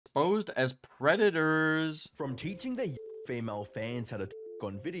exposed as predators. From teaching their female fans how to talk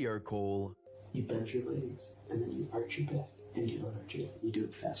on video call. You bend your legs, and then you arch your back, and you don't arch it. You do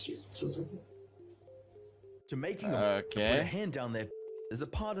it faster. So it's like... To making them put a hand down their as a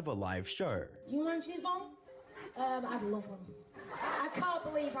part of a live show. Do you want a cheese bomb? I'd love one. I can't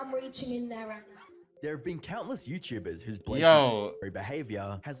believe I'm reaching in there right now. There have been countless YouTubers whose blatant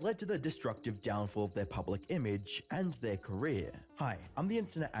behavior has led to the destructive downfall of their public image and their career. Hi, I'm the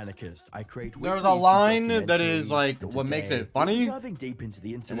Internet Anarchist. I create There's a line that is like what makes it funny diving deep into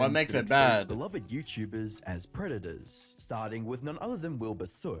the and what makes it bad. Beloved YouTubers as predators, starting with none other than Wilbur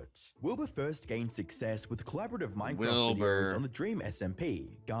Soot. Wilbur first gained success with collaborative Minecraft videos on the Dream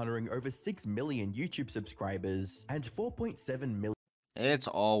SMP, garnering over 6 million YouTube subscribers and 4.7 million. It's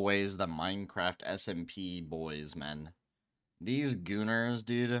always the Minecraft SMP boys, man. These gooners,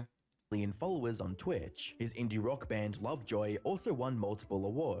 dude. Followers on Twitch. His indie rock band Lovejoy also won multiple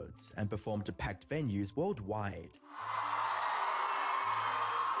awards and performed to packed venues worldwide.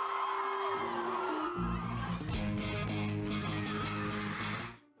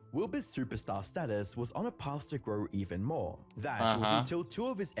 Wilbur's superstar status was on a path to grow even more. That was until two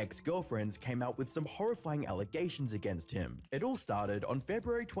of his ex-girlfriends came out with some horrifying allegations against him. It all started on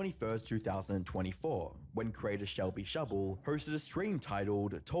February 21st, 2024, when creator Shelby Shubble hosted a stream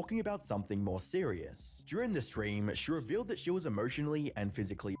titled Talking About Something More Serious. During the stream, she revealed that she was emotionally and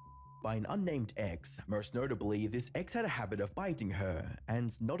physically by an unnamed ex. Most notably, this ex had a habit of biting her,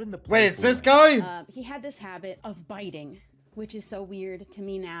 and not in the Wait, it's this guy? He had this habit of biting, which is so weird to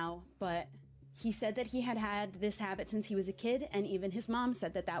me now, but he said that he had this habit since he was a kid, and even his mom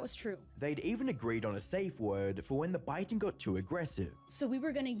said that that was true. They'd even agreed on a safe word for when the biting got too aggressive. So we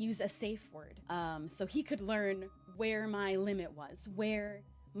were gonna use a safe word, so he could learn where my limit was, where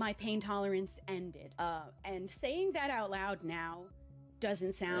my pain tolerance ended. And saying that out loud now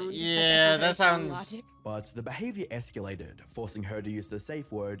doesn't sound that sounds logic. But the behavior escalated, forcing her to use the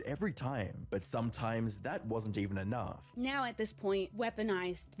safe word every time, but sometimes that wasn't even enough. Now at this point,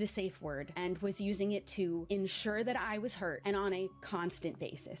 weaponized the safe word and was using it to ensure that I was hurt and on a constant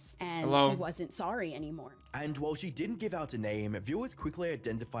basis. And he wasn't sorry anymore. And while she didn't give out a name, viewers quickly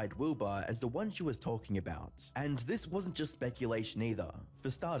identified Wilbur as the one she was talking about. And this wasn't just speculation either. For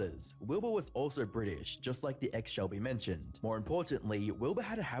starters, Wilbur was also British, just like the ex Shelby mentioned. More importantly, Wilbur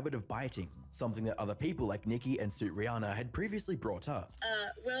had a habit of biting, something that other people like Nikki and Suit Rihanna had previously brought up.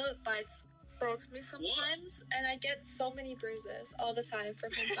 Will bites me sometimes, and I get so many bruises all the time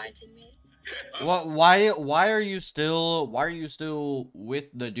from him biting me. What? Why are you still with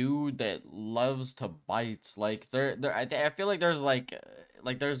the dude that loves to bite? Like I feel like there's like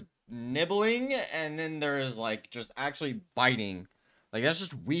there's nibbling and then there's like just actually biting. Like that's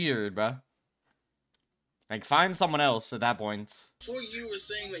just weird, bruh. Like, find someone else at that point. Before you were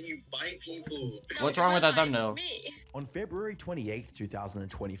saying that you bite people. What's wrong with that thumbnail? On February 28th,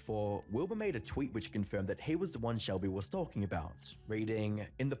 2024, Wilbur made a tweet which confirmed that he was the one Shelby was talking about. Reading,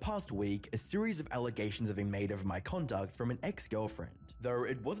 "In the past week, a series of allegations have been made over my conduct from an ex-girlfriend. Though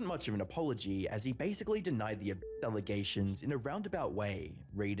it wasn't much of an apology, as he basically denied the allegations in a roundabout way."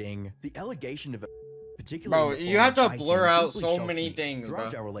 Reading, "The allegation of Bro, you have to blur out so many things, bro.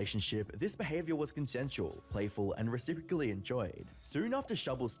 Throughout our relationship, this behavior was consensual, playful, and reciprocally enjoyed. Soon after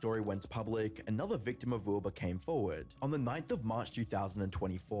Shubble's story went public, another victim of Wilbur came forward. On the 9th of March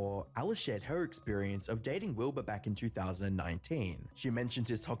 2024, Alice shared her experience of dating Wilbur back in 2019. She mentioned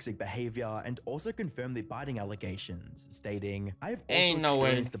his toxic behavior and also confirmed the biting allegations, stating, "I've also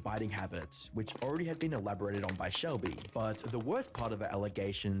experienced the biting habit," which already had been elaborated on by Shelby. But the worst part of her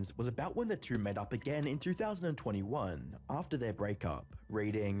allegations was about when the two met up again in 2021, after their breakup.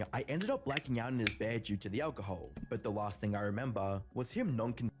 Reading, "I ended up blacking out in his bed due to the alcohol, but the last thing I remember was him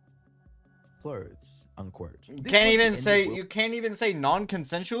clothes," unquote. You can't even say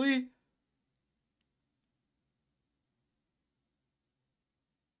non-consensually?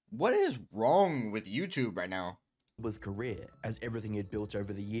 What is wrong with YouTube right now? Wilbur's career, as everything he'd built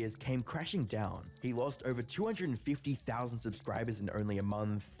over the years came crashing down. He lost over 250,000 subscribers in only a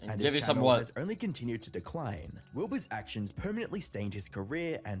month, and his channel has only continued to decline. Wilbur's actions permanently stained his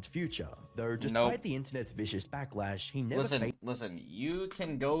career and future, though despite the internet's vicious backlash, he never Listen, you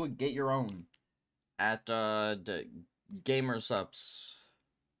can go get your own at the Gamer Subs.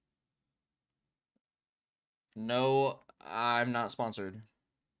 No, I'm not sponsored.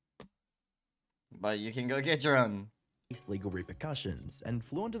 But you can go get your own. Legal repercussions and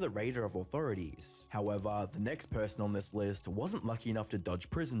flew under the radar of authorities. However, the next person on this list wasn't lucky enough to dodge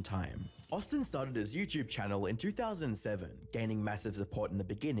prison time. Austin started his YouTube channel in 2007, gaining massive support in the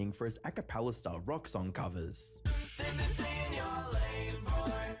beginning for his a cappella style rock song covers. This is stay in your lane,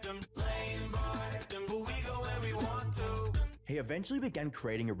 boy. He eventually began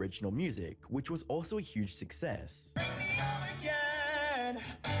creating original music, which was also a huge success.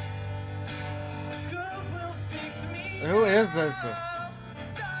 Who is this?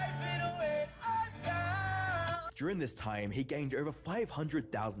 During this time, he gained over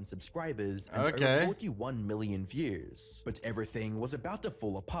 500,000 subscribers and over 41 million views. But everything was about to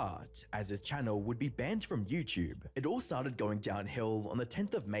fall apart, as his channel would be banned from YouTube. It all started going downhill on the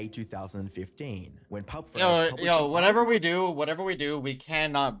 10th of May 2015, when PubFresh whatever we do, we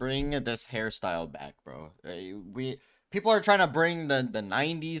cannot bring this hairstyle back, bro. People are trying to bring the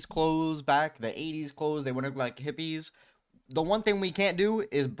 90s clothes back, the 80s clothes. They want to look like hippies. The one thing we can't do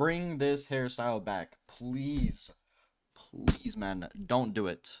is bring this hairstyle back. Please, man, don't do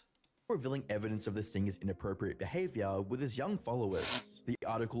it. Revealing evidence of the singer's inappropriate behavior with his young followers. The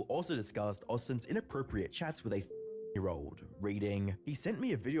article also discussed Austin's inappropriate chats with a year-old, reading, "He sent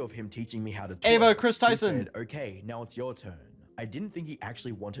me a video of him teaching me how to twerk. Ava Chris Tyson. He said, okay, now it's your turn. I didn't think he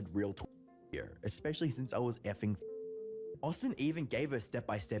actually wanted real twerk here, especially since I was effing." Austin even gave her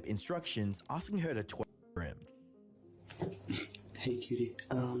step-by-step instructions, asking her to twerk for him. Hey cutie,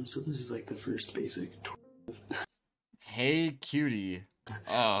 so this is like the first basic Hey cutie.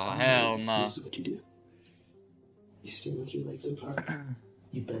 Oh, hell no. This is what you do. You stand with your legs apart,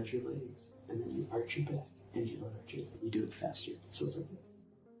 you bend your legs, and then you arch your back, and you don't arch your leg. You do it faster. So it's like this.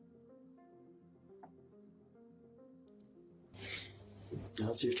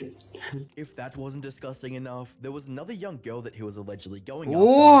 Now it's your turn. If that wasn't disgusting enough, there was another young girl that he was allegedly going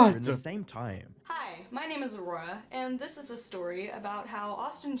What? after in the same time. Hi, my name is Aurora, and this is a story about how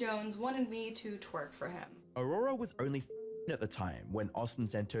Austin Jones wanted me to twerk for him. Aurora was only at the time when Austin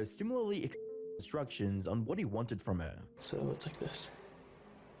sent her similarly instructions on what he wanted from her. So it's like this.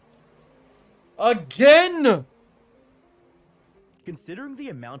 Again! Considering the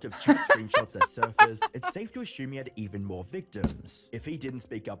amount of chat screenshots that surfaced, it's safe to assume he had even more victims. If he didn't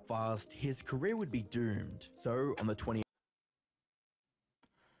speak up fast, his career would be doomed. So, on the 20th,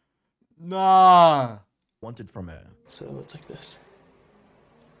 wanted from her. So it's like this.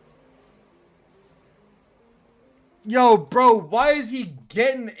 Yo, bro, why is he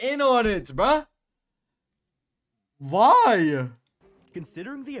getting in on it, bruh? Why?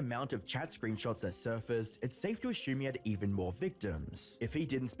 Considering the amount of chat screenshots that surfaced, it's safe to assume he had even more victims. If he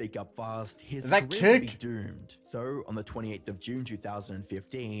didn't speak up fast, his career would be doomed. So, on the 28th of June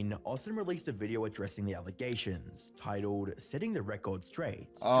 2015, Austin released a video addressing the allegations, titled "Setting the Record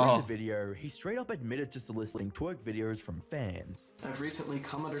Straight." During the video, he straight up admitted to soliciting twerk videos from fans. I've recently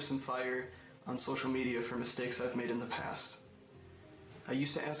come under some fire on social media for mistakes I've made in the past. I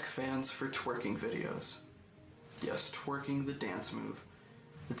used to ask fans for twerking videos. Yes, twerking the dance move.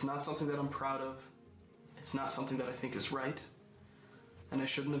 It's not something that I'm proud of. It's not something that I think is right. And I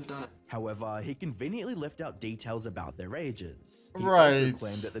shouldn't have done it. However, he conveniently left out details about their ages. He Right. also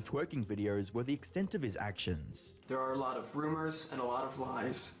claimed that the twerking videos were the extent of his actions. There are a lot of rumors and a lot of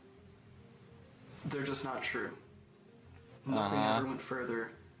lies. They're just not true. Nothing ever went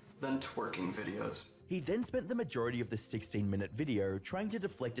further than twerking videos. He then spent the majority of the 16-minute video trying to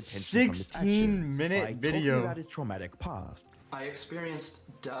deflect attention from his actions 16-minute by video talking about his traumatic past. I experienced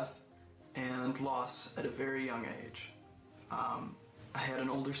death and loss at a very young age. I had an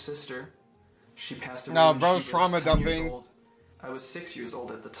older sister. She passed away when bro's she was trauma 10 years dumping. old. I was 6 years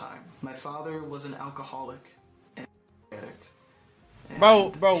old at the time. My father was an alcoholic and addict.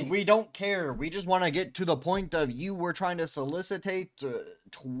 Bro, we don't care. We just want to get to the point of you were trying to solicitate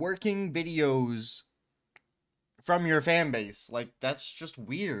twerking videos from your fan base. Like, that's just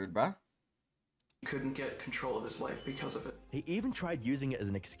weird, bruh. He couldn't get control of his life because of it. He even tried using it as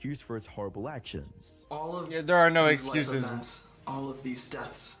an excuse for his horrible actions. All of there are no these life excuses. events, all of these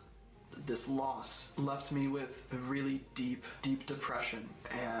deaths, this loss left me with a really deep depression.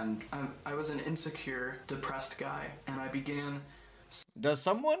 And I was an insecure, depressed guy. And I began... Does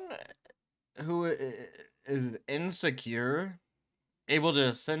someone who is insecure able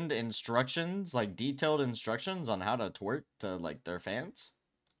to send instructions, like detailed instructions on how to twerk to like their fans?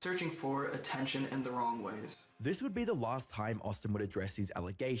 searching for attention in the wrong ways. This would be the last time Austin would address these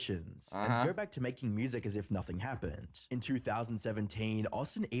allegations and go back to making music as if nothing happened. In 2017,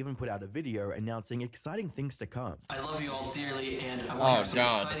 Austin even put out a video announcing exciting things to come. I love you all dearly, and I will have some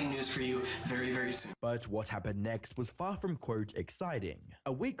exciting news for you very, very soon. But what happened next was far from, quote, exciting.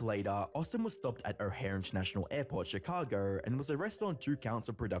 A week later, Austin was stopped at O'Hare International Airport, Chicago, and was arrested on 2 counts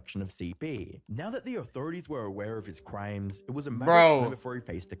of production of CP. Now that the authorities were aware of his crimes, it was a matter of time before he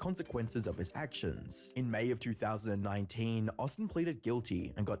faced the consequences of his actions. In May of 2019, Austin pleaded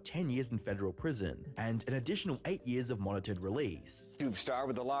guilty and got 10 years in federal prison and an additional 8 years of monitored release. YouTube star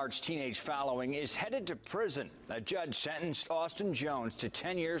with a large teenage following is headed to prison. A judge sentenced Austin Jones to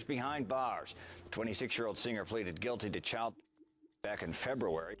 10 years behind bars. The 26-year-old singer pleaded guilty to child back in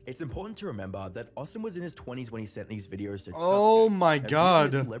February. It's important to remember that Austin was in his 20s when he sent these videos to Oh my god.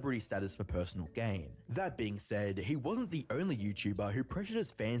 abusing his celebrity status for personal gain. That being said, he wasn't the only YouTuber who pressured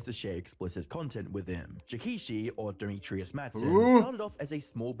his fans to share explicit content with him. Jakishi, or Demetrius Matson, started off as a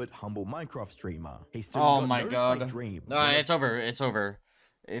small but humble Minecraft streamer. He soon got noticed by Dream. No, it's over. It's over.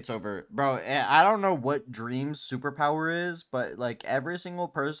 It's over. Bro, I don't know what Dream's superpower is, but like every single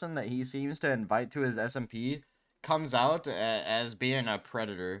person that he seems to invite to his SMP comes out as being a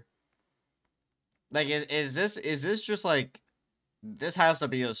predator. Like, is this just like, this has to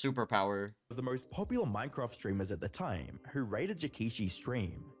be a superpower. The most popular Minecraft streamers at the time, who rated Jakishi's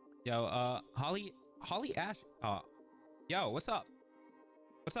stream. Yo, Holly Ash, yo, what's up?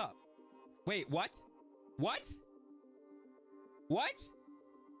 What's up? Wait, what? What? What?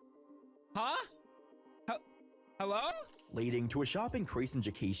 Huh? Hello? Leading to a sharp increase in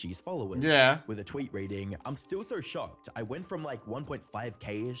Jakishi's followers. Yeah. With a tweet reading, "I'm still so shocked. I went from like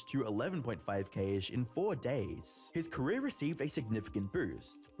 1.5k-ish to 11.5k-ish in 4 days." His career received a significant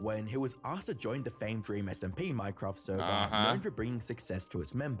boost when he was asked to join the famed Dream SMP Minecraft server, known for bringing success to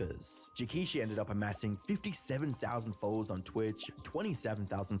its members. Jakishi ended up amassing 57,000 followers on Twitch,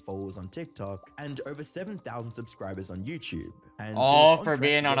 27,000 followers on TikTok, and over 7,000 subscribers on YouTube. And all for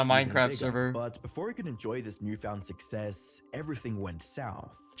being on a Minecraft server. But before he could enjoy this newfound success, everything went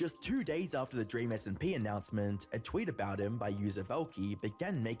south. Just 2 days after the Dream SMP announcement, a tweet about him by user Valky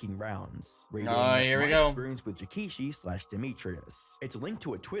began making rounds. Reading, here we go. Experience with Jakishi/Demetrius. It's linked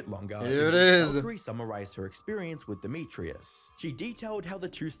to a tweet longer. Here it is. Valkyrie summarized her experience with Demetrius. She detailed how the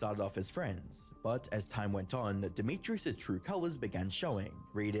two started off as friends, but as time went on, Demetrius' true colors began showing.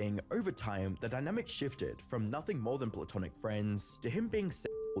 Reading, over time, the dynamic shifted from nothing more than platonic friends to him being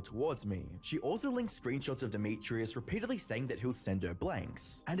towards me. She also linked screenshots of Demetrius repeatedly saying that he'll send her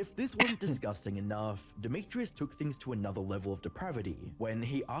blanks. And if this wasn't disgusting enough, Demetrius took things to another level of depravity when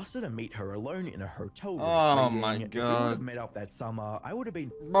he asked her to meet her alone in a hotel room. Oh my If we would god. have met up that summer, I would have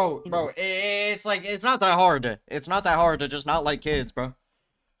been... Bro, it's like, it's not that hard. It's not that hard to just not like kids, bro.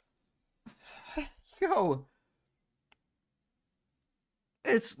 Yo.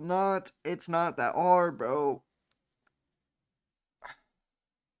 It's not that hard, bro.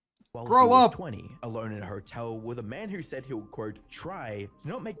 While Grow he was up. 20, alone in a hotel with a man who said he'll, quote, try to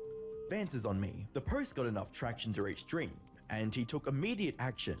not make advances on me. The post got enough traction to reach Dream, and he took immediate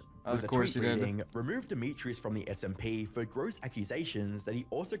action. Of course he did. Removed Demetrius from the SMP for gross accusations that he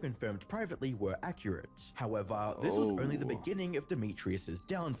also confirmed privately were accurate. However, this was only the beginning of Demetrius's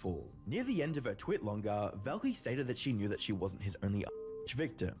downfall. Near the end of her tweet longer, Valky stated that she knew that she wasn't his only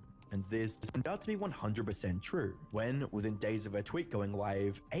victim. And this turned out to be 100% true, when, within days of her tweet going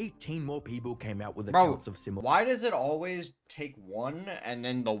live, 18 more people came out with accounts of similar... Why does it always take one and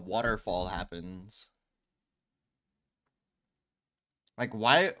then the waterfall happens? Like,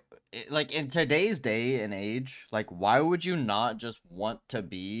 why... Like, in today's day and age, like, why would you not just want to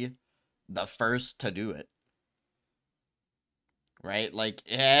be the first to do it? Right? Like,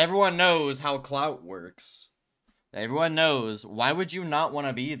 everyone knows how clout works. Everyone knows. Why would you not want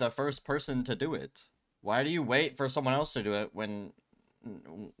to be the first person to do it? Why do you wait for someone else to do it when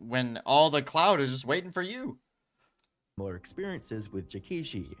all the cloud is just waiting for you? experiences with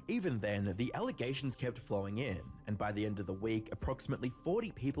Jakishi. Even then, the allegations kept flowing in, and by the end of the week, approximately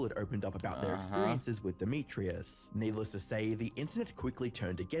 40 people had opened up about their experiences with Demetrius. Needless to say, the internet quickly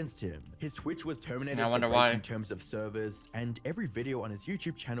turned against him. His Twitch was terminated for breaking terms of service, and every video on his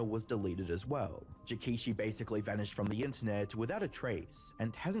YouTube channel was deleted as well. Jakishi basically vanished from the internet without a trace,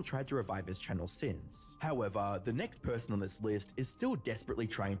 and hasn't tried to revive his channel since. However, the next person on this list is still desperately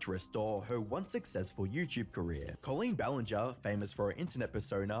trying to restore her once successful YouTube career. Colleen Ballinger, famous for her internet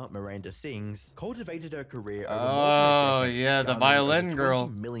persona, Miranda Sings, cultivated her career over more than a decade, yeah, the violin over girl.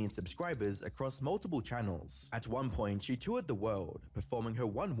 20 million subscribers across multiple channels. At one point, she toured the world, performing her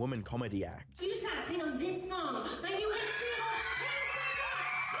one-woman comedy act. You just gotta sing them this song. Like you ain't seen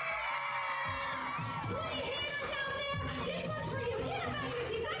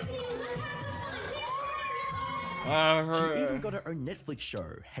She even got her own Netflix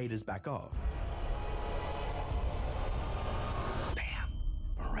show, Haters Back Off. Bam!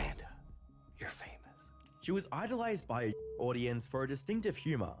 Miranda, you're famous. She was idolized by an audience for her distinctive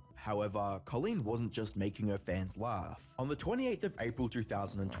humor, However, Colleen wasn't just making her fans laugh. On the 28th of April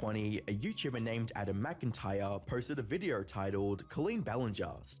 2020, a YouTuber named Adam McIntyre posted a video titled "Colleen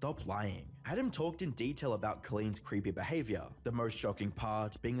Ballinger, Stop Lying." Adam talked in detail about Colleen's creepy behavior, the most shocking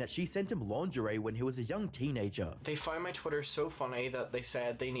part being that she sent him lingerie when he was a young teenager. They found my Twitter so funny that they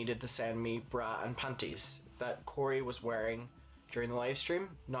said they needed to send me bra and panties that Corey was wearing during the live stream.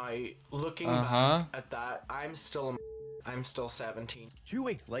 Now, looking back at that, I'm still 17. 2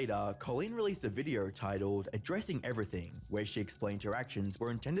 weeks later, Colleen released a video titled "Addressing Everything," where she explained her actions were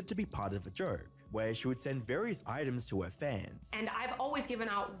intended to be part of a joke, where she would send various items to her fans. And I've always given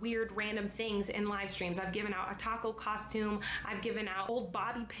out weird random things in live streams. I've given out a taco costume, I've given out old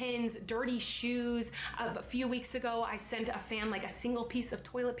bobby pins, dirty shoes. A few weeks ago, I sent a fan like a single piece of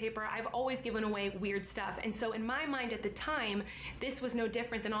toilet paper. I've always given away weird stuff. And so in my mind at the time, this was no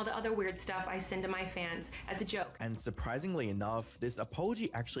different than all the other weird stuff I send to my fans as a joke. And surprisingly enough, this apology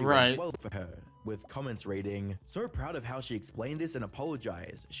actually went well for her, with comments reading, "So proud of how she explained this and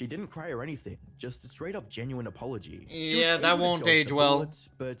apologized. She didn't cry or anything, just a straight up genuine apology." Yeah, that won't age well.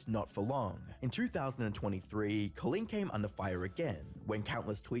 But not for long. In 2023, Colleen came under fire again when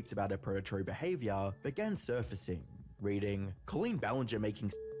countless tweets about her predatory behavior began surfacing, reading, "Colleen Ballinger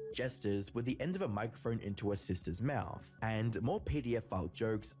making gestures with the end of a microphone into her sister's mouth," and more PDF file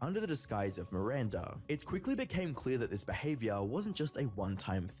jokes under the disguise of Miranda. It quickly became clear that this behavior wasn't just a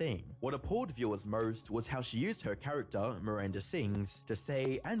one-time thing. What appalled viewers most was how she used her character, Miranda Sings, to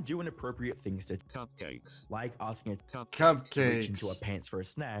say and do inappropriate things to cupcakes, like asking a cupcake to reach into her pants for a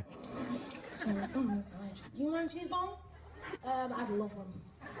snack. Do you want a cheese ball? I'd love one.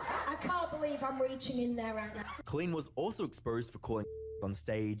 I can't believe I'm reaching in there right now. Colleen was also exposed for calling on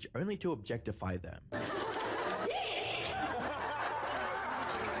stage only to objectify them.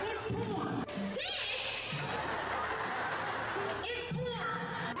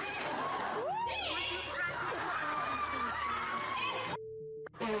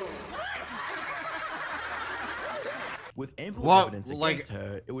 With ample evidence against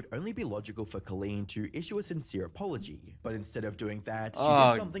her, it would only be logical for Colleen to issue a sincere apology. But instead of doing that, she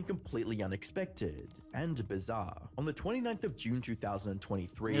did something completely unexpected and bizarre. On the 29th of June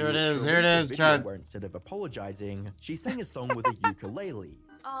 2023, here it is, Chad. Where instead of apologizing, she sang a song with a ukulele.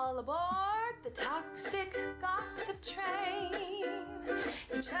 All aboard the toxic gossip train.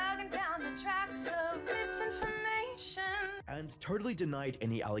 You're chugging down the tracks of misinformation. And totally denied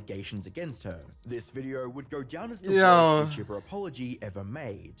any allegations against her. This video would go down as the worst YouTuber apology ever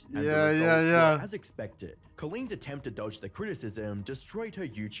made. And the results were as expected. Colleen's attempt to dodge the criticism destroyed her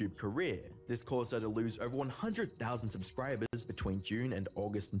YouTube career. This caused her to lose over 100,000 subscribers between June and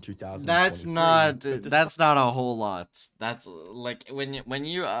August in 2023. That's not a whole lot. That's like when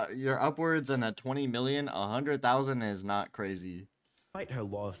you're upwards in a 20 million, 100,000 is not crazy. Despite her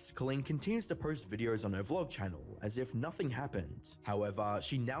loss, Colleen continues to post videos on her vlog channel as if nothing happened. However,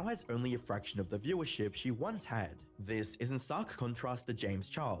 she now has only a fraction of the viewership she once had. This is in stark contrast to James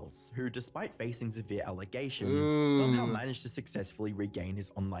Charles, who despite facing severe allegations, somehow managed to successfully regain his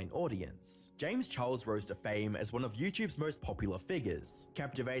online audience. James Charles rose to fame as one of YouTube's most popular figures,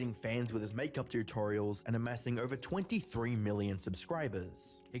 captivating fans with his makeup tutorials and amassing over 23 million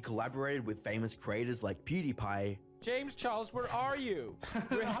subscribers. He collaborated with famous creators like PewDiePie. James Charles, where are you?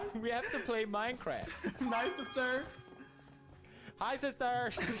 we have to play Minecraft. Nice, sister. Hi,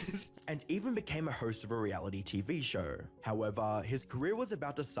 sister. And even became a host of a reality TV show. However, his career was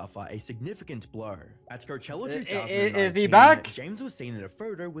about to suffer a significant blow. At Coachella 2019, is he back? James was seen in a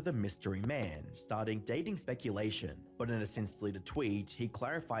photo with a mystery man, starting dating speculation. But in a since-deleted tweet, he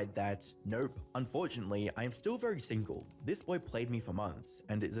clarified that, "Nope, unfortunately, I am still very single. This boy played me for months,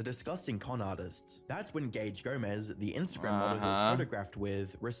 and is a disgusting con artist." That's when Gage Gomez, the Instagram model he was photographed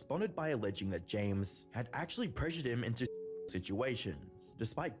with, responded by alleging that James had actually pressured him into situations,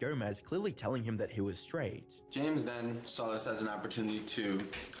 despite Gomez clearly telling him that he was straight. James then saw this as an opportunity to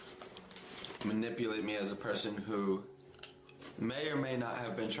manipulate me as a person who may or may not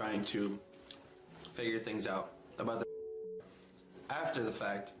have been trying to figure things out about the after the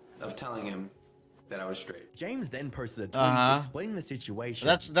fact of telling him that I was straight. James then posted a tweet explaining the situation.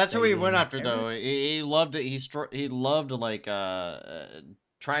 That's who he went after though. He loved it. He loved like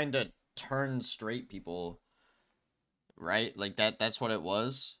trying to turn straight people. Right? Like that's what it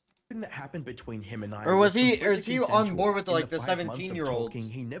was. That happened between him and I. Or was he on board with like the 17-year-olds?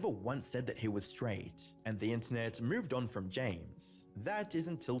 He never once said that he was straight, and the internet moved on from James. That is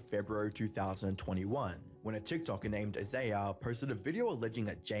until February 2021, when a TikToker named Isaiah posted a video alleging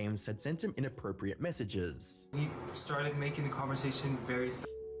that James had sent him inappropriate messages. He started making the conversation very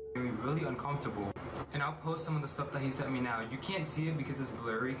really uncomfortable. and I'll post some of the stuff that he sent me now. You can't see it because it's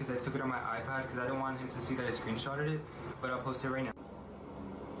blurry because I took it on my iPad because I don't want him to see that I screenshotted it, but I'll post it right now.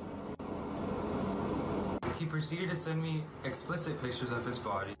 He proceeded to send me explicit pictures of his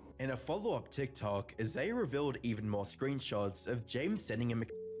body. In a follow-up TikTok, Isaiah revealed even more screenshots of James sending him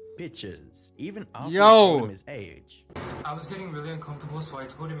pictures, even after he told him his age. I was getting really uncomfortable, so I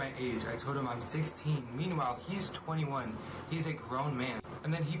told him my age. I told him I'm 16. Meanwhile, he's 21. He's a grown man.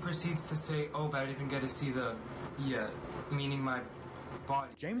 And then he proceeds to say, oh, but I didn't get to see the, meaning my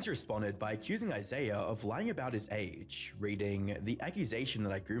body. James responded by accusing Isaiah of lying about his age, reading, "The accusation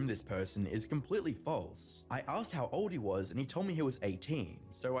that I groomed this person is completely false. I asked how old he was and he told me he was 18,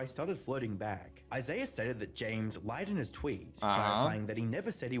 so I started flirting back." Isaiah stated that James lied in his tweet, clarifying that he never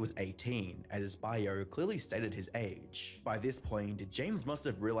said he was 18, as his bio clearly stated his age. By this point, James must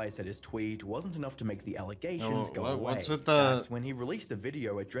have realized that his tweet wasn't enough to make the allegations go away. What's with the... That's when he released a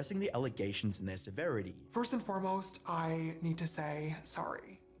video addressing the allegations and their severity. First and foremost, I need to say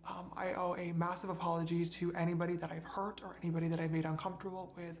sorry. I owe a massive apology to anybody that I've hurt or anybody that I've made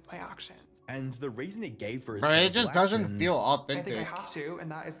uncomfortable with my actions. And the reason it gave for his it just doesn't feel authentic. I think I have to,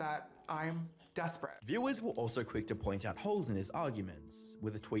 and that is that I'm desperate. Viewers were also quick to point out holes in his arguments,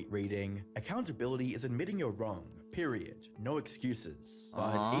 with a tweet reading, "Accountability is admitting you're wrong, period. No excuses."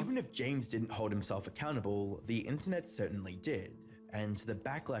 But even if James didn't hold himself accountable, the internet certainly did. And the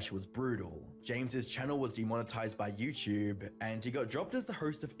backlash was brutal. James's channel was demonetized by YouTube, and he got dropped as the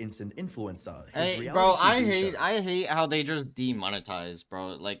host of Instant Influencer. Hey, bro, I hate how they just demonetize,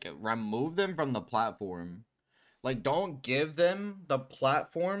 bro. Like, remove them from the platform. Like, don't give them the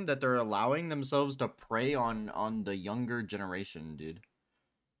platform that they're allowing themselves to prey on the younger generation, dude.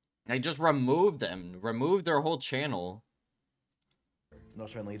 Like, just remove them. Remove their whole channel.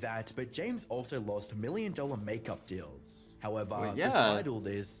 Not only that, but James also lost $1 million makeup deals. However, despite all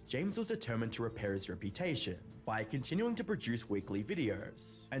this, James was determined to repair his reputation by continuing to produce weekly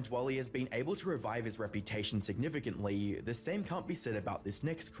videos. And while he has been able to revive his reputation significantly, the same can't be said about this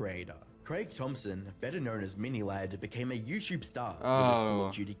next creator. Craig Thompson, better known as Minilad, became a YouTube star with his Call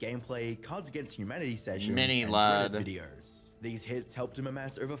of Duty gameplay, Cards Against Humanity sessions, and Reddit videos. These hits helped him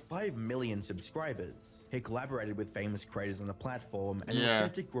amass over 5 million subscribers. He collaborated with famous creators on the platform and was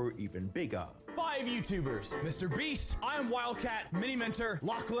set to grow even bigger. 5 YouTubers, Mr. Beast, I am Wildcat, Mini Mentor,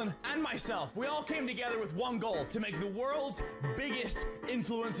 Lachlan, and myself. We all came together with one goal, to make the world's biggest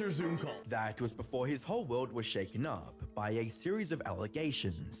influencer Zoom call. That was before his whole world was shaken up by a series of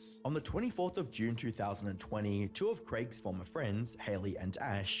allegations. On the 24th of June 2020, 2 of Craig's former friends, Haley and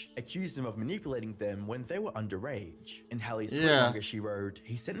Ash, accused him of manipulating them when they were underage. In Haley's tweet longer, she wrote,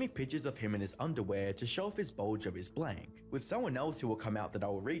 "He sent me pictures of him in his underwear to show off his bulge of his blank." With someone else who will come out that I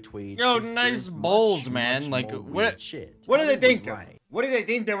will retweet. Yo, nice bulge, man. Like, what do they think? What did they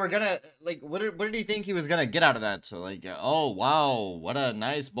think they were gonna, like, what did he think he was gonna get out of that? So, like, oh, wow, what a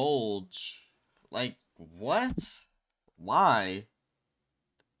nice bulge. Like, what? Why?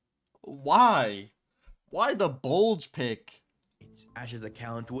 Why? Why the bulge pic? Ash's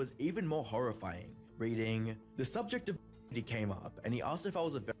account was even more horrifying, reading, "The subject of he came up and he asked if I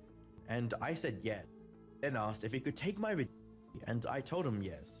was a and I said yes. Then asked if he could take my and I told him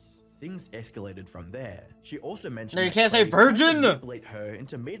yes. Things escalated from there. She also mentioned no, you can't say virgin. Manipulate her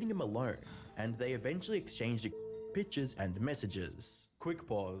into meeting him alone, and they eventually exchanged pictures and messages." Quick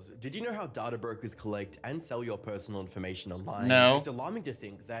pause. Did you know how data brokers collect and sell your personal information online? No. It's alarming to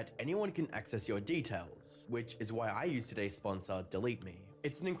think that anyone can access your details, which is why I use today's sponsor, Delete Me.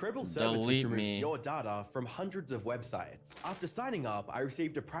 It's an incredible service which removes your data from hundreds of websites. After signing up, I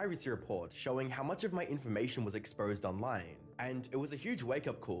received a privacy report showing how much of my information was exposed online. And it was a huge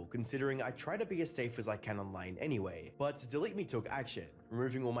wake-up call considering I try to be as safe as I can online anyway. But Delete Me took action,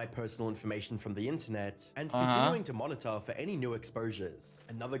 removing all my personal information from the internet and continuing to monitor for any new exposures.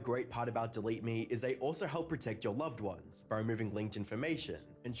 Another great part about Delete Me is they also help protect your loved ones by removing linked information,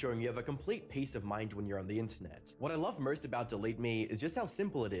 ensuring you have a complete peace of mind when you're on the internet. What I love most about Delete Me is just how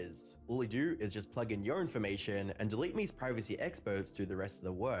simple it is. All you do is just plug in your information and Delete Me's privacy experts do the rest of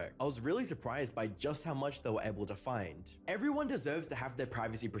the work. I was really surprised by just how much they were able to find. Everyone deserves to have their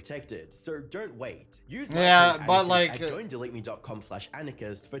privacy protected, so don't wait. Use my code but like at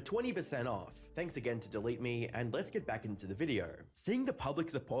joindeleteme.com/anarchist for 20% off. Thanks again to Delete Me, and let's get back into the video. Seeing the public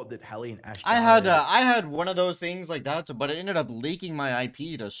support that Haley and Ash I had one of those things like that, but it ended up leaking my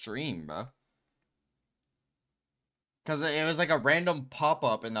IP to stream, bro. Because it was like a random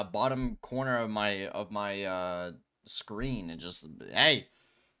pop-up in the bottom corner of my screen. It just, hey,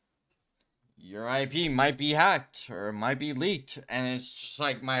 your IP might be hacked or might be leaked, and it's just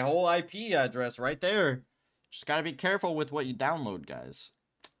like my whole IP address right there. Just gotta be careful with what you download, guys.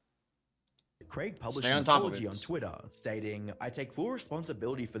 Craig published Stay an on top of apology it. on Twitter, stating, "I take full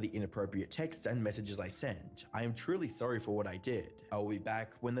responsibility for the inappropriate texts and messages I sent. I am truly sorry for what I did. I will be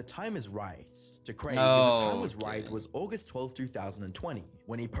back when the time is right." To Craig, the time was right was August 12, 2020,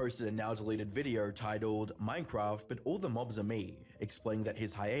 when he posted a now deleted video titled Minecraft, but all the mobs are me, explaining that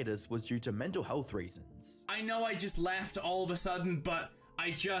his hiatus was due to mental health reasons. I know I just left all of a sudden, but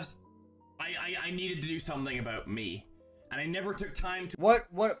I needed to do something about me. And I never took time to—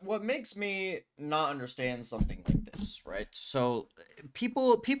 What makes me not understand something like this, right? So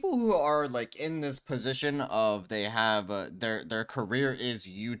people who are like in this position of they have their career is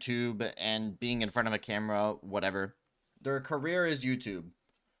YouTube and being in front of a camera, whatever. Their career is YouTube.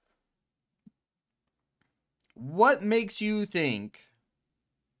 What makes you think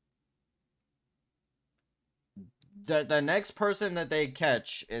that the next person that they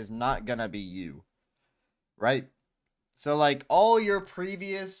catch is not gonna be you, right? So, like, all your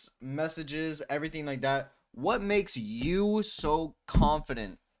previous messages, everything like that, what makes you so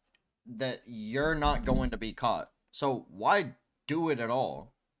confident that you're not going to be caught? So, why do it at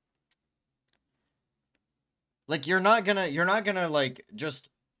all? Like, you're not gonna, like, just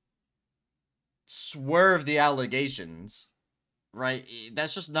swerve the allegations, right?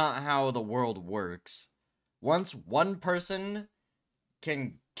 That's just not how the world works. Once one person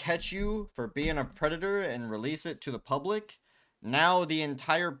can catch you for being a predator and release it to the public, now the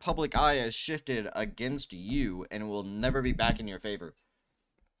entire public eye has shifted against you and will never be back in your favor.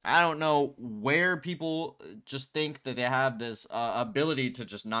 I don't know where people just think that they have this ability to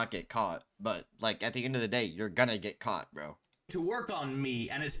just not get caught, but like at the end of the day, you're gonna get caught, bro. to work on me,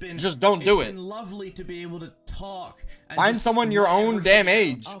 and it's been— Just don't do it's it. been lovely to be able to talk. And Find just someone your let own everything damn out.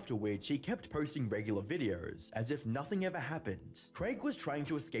 age. After which, he kept posting regular videos, as if nothing ever happened. Craig was trying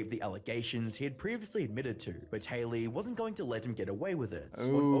to escape the allegations he had previously admitted to, but Haley wasn't going to let him get away with it.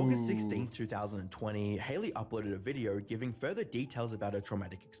 On August 16, 2020, Haley uploaded a video giving further details about her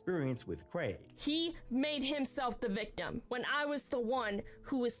traumatic experience with Craig. He made himself the victim when I was the one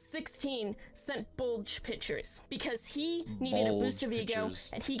who was 16 sent bulge pictures because he needed a boost of ego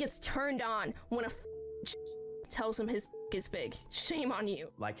and he gets turned on when a tells him his is big. Shame on you.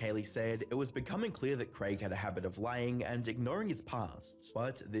 Like Haley said, it was becoming clear that Craig had a habit of lying and ignoring his past,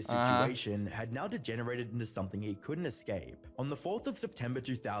 but this situation had now degenerated into something he couldn't escape. On the 4th of September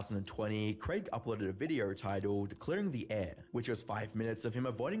 2020, Craig uploaded a video titled Clearing the Air, which was 5 minutes of him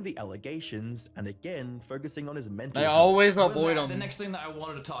avoiding the allegations and again focusing on his mental health. always With avoid that, them. The next thing that I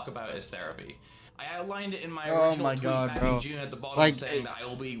wanted to talk about is therapy. I outlined it in my Oh original my tweet God, back bro. in June at the bottom, Like, saying that I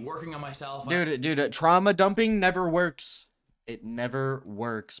will be working on myself. Dude, trauma dumping never works. It never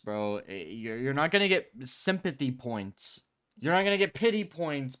works, bro. You're not gonna get sympathy points. You're not gonna get pity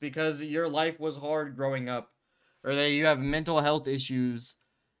points because your life was hard growing up, or that you have mental health issues.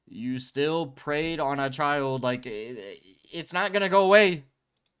 You still preyed on a child. Like, it's not gonna go away.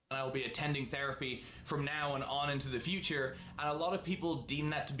 And I will be attending therapy from now and on into the future, and a lot of people deem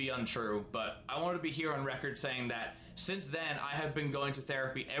that to be untrue, but I want to be here on record saying that since then I have been going to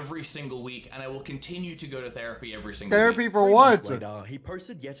therapy every single week, and I will continue to go to therapy every single week. Three months later, he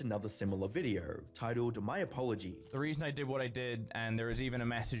posted yet another similar video titled My Apology. The reason I did what I did, and there was even a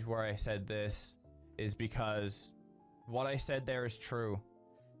message where I said this, is because what I said there is true.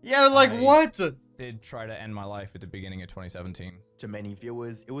 Yeah, like what? Did try to end my life at the beginning of 2017. To many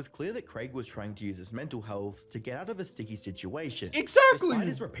viewers, it was clear that Craig was trying to use his mental health to get out of a sticky situation. Exactly! Despite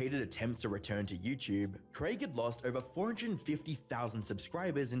his repeated attempts to return to YouTube, Craig had lost over 450,000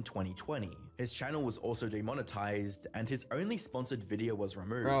 subscribers in 2020. His channel was also demonetized, and his only sponsored video was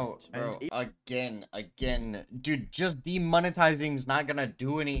removed. Bro, And again, dude, just demonetizing's not gonna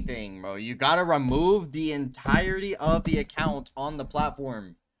do anything, bro. You gotta remove the entirety of the account on the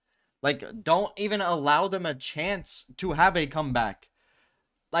platform. Like, don't even allow them a chance to have a comeback.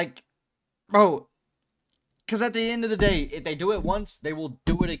 Like, bro, because at the end of the day, if they do it once, they will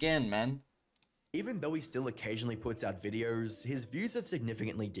do it again, man. Even though he still occasionally puts out videos, his views have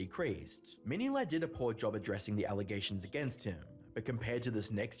significantly decreased. Minilad did a poor job addressing the allegations against him, but compared to this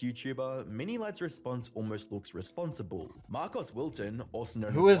next YouTuber, Minilad's response almost looks responsible. Marcos Wilton, also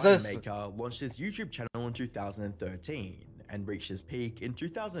known Who as is this? Winemaker, launched his YouTube channel in 2013 and reached his peak in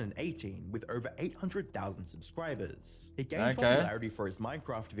 2018 with over 800,000 subscribers. He gained popularity for his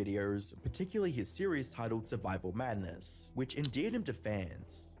Minecraft videos, particularly his series titled Survival Madness, which endeared him to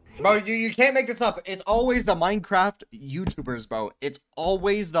fans. Bro, you can't make this up. It's always the Minecraft YouTubers, bro. It's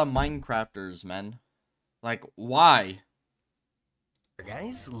always the Minecrafters, man. Like, why?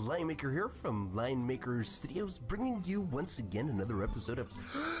 Guys, Linemaker here from Linemaker Studios, bringing you once again another episode of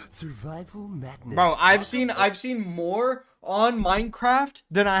Survival Madness. Bro, I've seen more on Minecraft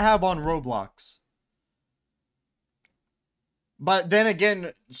than I have on Roblox. But then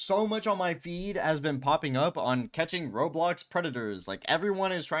again, so much on my feed has been popping up on catching Roblox predators. Like,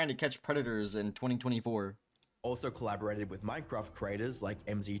 everyone is trying to catch predators in 2024. Also collaborated with Minecraft creators like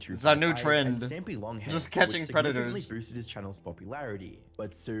MZ255 It's a new and trend. Stampy Longhead, Just catching which significantly predators. boosted his channel's popularity.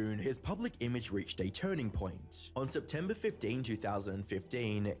 But soon, his public image reached a turning point. On September 15,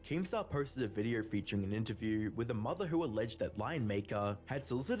 2015, Keemstar posted a video featuring an interview with a mother who alleged that Linemaker had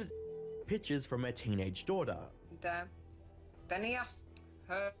solicited pictures from her teenage daughter. Then he asked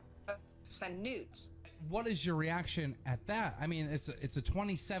her to send nudes. What is your reaction at that? I mean, it's a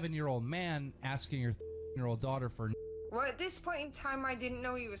 27-year-old man asking your 13-year-old daughter for. Well, at this point in time, I didn't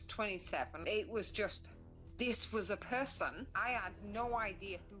know he was 27. It was just, this was a person I had no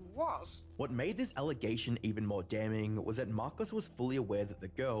idea who was. What made this allegation even more damning was that Marcos was fully aware that the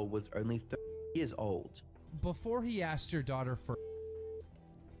girl was only 30 years old. Before he asked your daughter for,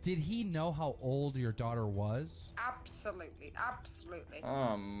 did he know how old your daughter was? Absolutely, absolutely.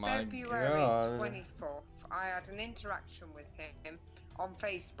 Oh my February God. 24th, I had an interaction with him on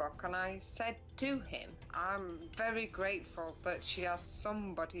Facebook, and I said to him, I'm very grateful that she has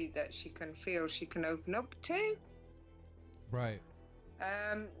somebody that she can feel she can open up to. Right.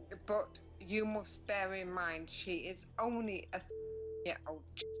 But you must bear in mind, she is only a year-old.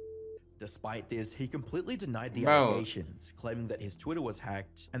 Despite this, he completely denied the Bro. allegations, claiming that his Twitter was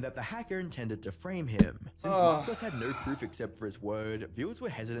hacked and that the hacker intended to frame him. Since Ugh. Marcos had no proof except for his word, viewers were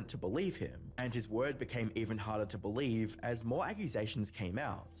hesitant to believe him, and his word became even harder to believe as more accusations came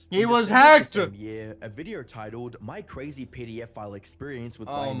out. He In was December of hacked! the same year, a video titled "My Crazy PDF File Experience with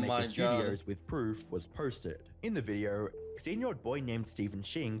Oh my Linemaker God. Studios with Proof" was posted. In the video, a 16-year-old boy named Stephen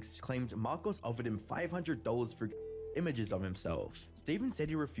Shinks claimed Marcos offered him $500 for images of himself. Steven said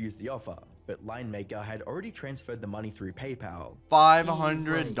he refused the offer, but Linemaker had already transferred the money through PayPal.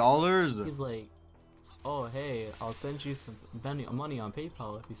 $500? He's like, oh hey, I'll send you some money on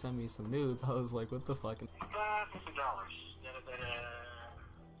PayPal if you send me some nudes. I was like, what the fuck? $50.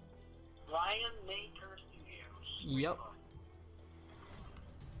 Lion Maker Studios. Yep.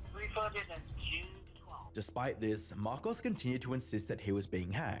 Refunded in June 12th. Despite this, Marcos continued to insist that he was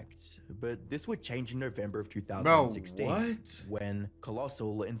being hacked, but this would change in November of 2016, what? when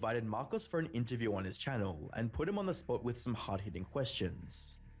Colossal invited Marcos for an interview on his channel and put him on the spot with some hard-hitting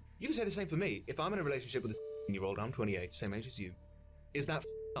questions. You can say the same for me. If I'm in a relationship with a 16-year-old, I'm 28, same age as you. Is that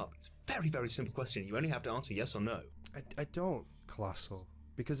up? It's a very, very simple question. You only have to answer yes or no. I don't, Colossal.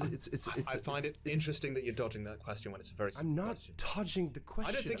 Because I find it interesting that you're dodging that question when it's a very simple question. I'm not dodging the question.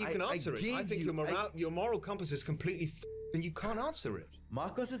 I don't think you can answer it. I think your moral compass is completely and you can't answer it.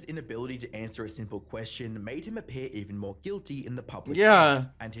 Marcos's inability to answer a simple question made him appear even more guilty in the public Yeah. eye,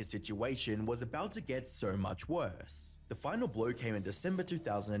 and his situation was about to get so much worse. The final blow came in December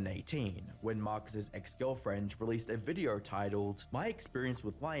 2018, when Marcus's ex-girlfriend released a video titled "My Experience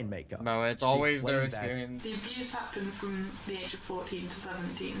with Linemaker." No, it's She always their explained that experience. The abuse happened from the age of 14 to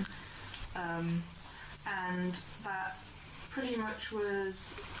 17, and that pretty much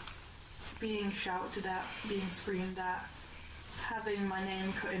was being shouted at, being screamed at, having my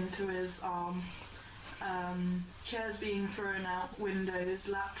name cut into his arm, chairs being thrown out windows,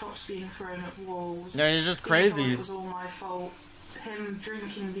 laptops being thrown at walls. Yeah, he's just being told crazy. It was all my fault. Him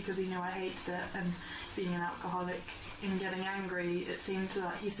drinking because he knew I hated it, and being an alcoholic and getting angry. He seemed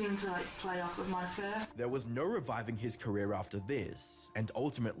to play off of my fear. there was no reviving his career after this, and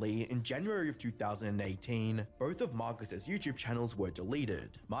ultimately, in January of 2018, both of Marcus's YouTube channels were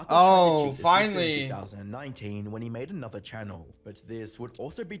deleted. Marcus tried to cheat the finally. system in 2019 when he made another channel, but this would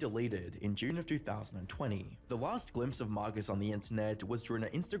also be deleted in June of 2020. The last glimpse of Marcus on the internet was during an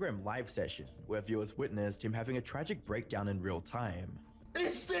Instagram live session, where viewers witnessed him having a tragic breakdown in real time.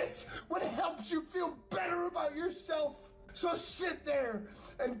 Is this what helps you feel better about yourself? So sit there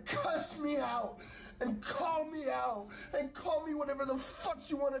and cuss me out and call me out and call me whatever the fuck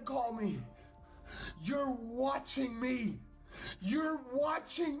you want to call me. You're watching me. You're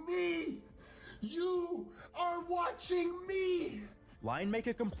watching me. You are watching me.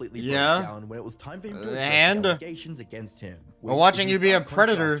 Linemaker completely Yeah. broke down when it was time for him to address And? the allegations against him. We're which watching is you be in a stark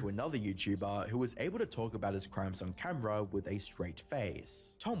predator. contrast to another YouTuber who was able to talk about his crimes on camera with a straight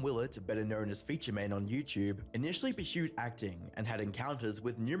face. Tom Willett, better known as Feature Man on YouTube, initially pursued acting and had encounters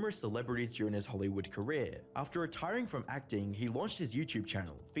with numerous celebrities during his Hollywood career. After retiring from acting, he launched his YouTube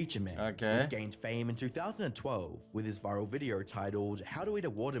channel, Feature Man, Okay. which gained fame in 2012 with his viral video titled "How to Eat a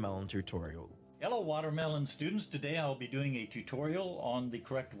Watermelon Tutorial." Hello watermelon students, today I'll be doing a tutorial on the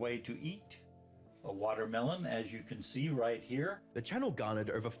correct way to eat a watermelon, as you can see right here. The channel garnered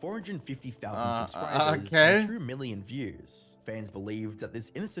over 450,000 subscribers and 2 million views. Fans believed that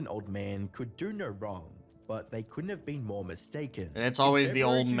this innocent old man could do no wrong, but they couldn't have been more mistaken. And it's always the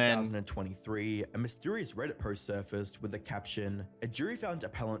old men. In 2023, a mysterious Reddit post surfaced with the caption, "A jury found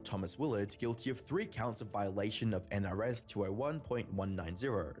appellant Thomas Willard guilty of 3 counts of violation of NRS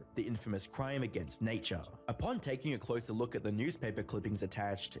 201.190, the infamous crime against nature." Upon taking a closer look at the newspaper clippings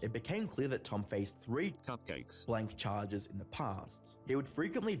attached, it became clear that Tom faced 3 blank charges in the past. He would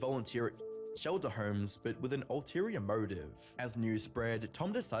frequently volunteer at shelter homes, but with an ulterior motive. As news spread,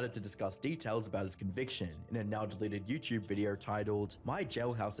 Tom decided to discuss details about his conviction in a now deleted YouTube video titled My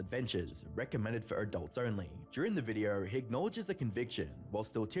Jailhouse Adventures, recommended for adults only. During the video, he acknowledges the conviction while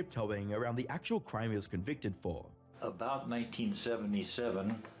still tiptoeing around the actual crime he was convicted for. About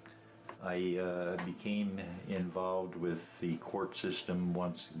 1977, I became involved with the court system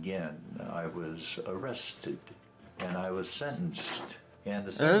once again. I was arrested and I was sentenced. And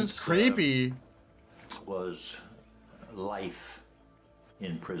the sentence, that's creepy. Was life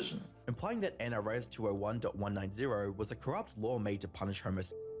in prison. Implying that NRS 201.190 was a corrupt law made to punish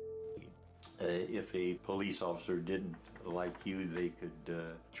homosexuality. If a police officer didn't like you, they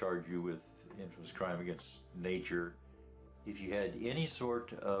could charge you with infamous crime against nature. If you had any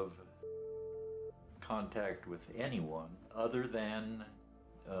sort of contact with anyone other than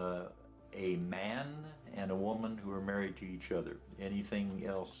a man and a woman who were married to each other, anything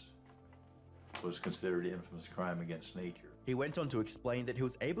else was considered an infamous crime against nature. He went on to explain that he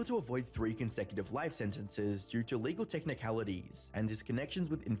was able to avoid 3 consecutive life sentences due to legal technicalities and his connections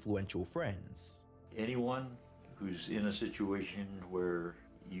with influential friends. Anyone who's in a situation where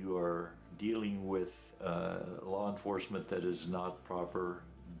you are dealing with law enforcement that is not proper,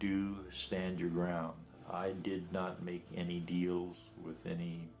 do stand your ground. I did not make any deals with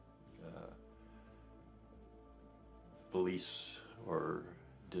any police or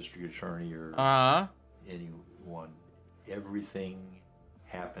district attorney or anyone. Everything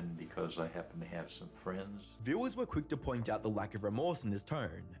happened because I happened to have some friends. Viewers were quick to point out the lack of remorse in his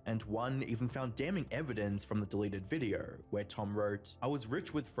tone, and one even found damning evidence from the deleted video, where Tom wrote, "I was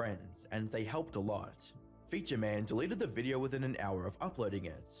rich with friends, and they helped a lot." Feature Man deleted the video within an hour of uploading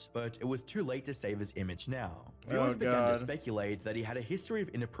it, but it was too late to save his image now. Viewers began to speculate that he had a history of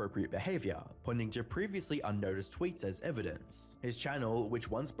inappropriate behavior, pointing to previously unnoticed tweets as evidence. His channel, which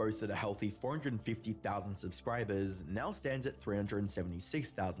once boasted a healthy 450,000 subscribers, now stands at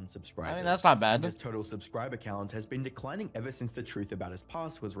 376,000 subscribers. I mean, that's not bad. His total subscriber count has been declining ever since the truth about his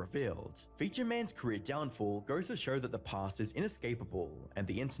past was revealed. Feature Man's career downfall goes to show that the past is inescapable, and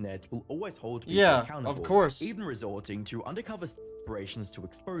the internet will always hold people accountable. Of course. Even resorting to undercover operations to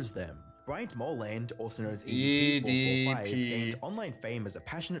expose them. Bryant Morland, also known as EDP445, gained online fame as a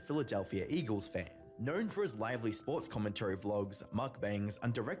passionate Philadelphia Eagles fan. Known for his lively sports commentary vlogs, mukbangs,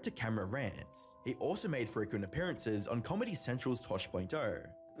 and direct-to-camera rants. He also made frequent appearances on Comedy Central's Tosh.0.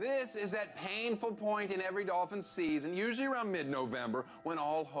 This is that painful point in every Dolphins season, usually around mid-November, when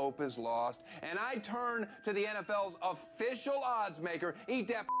all hope is lost. And I turn to the NFL's official odds maker, Eat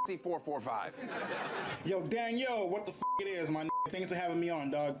That Pussy 445. Yo, Daniel, what the f it is, my n***? Thanks for having me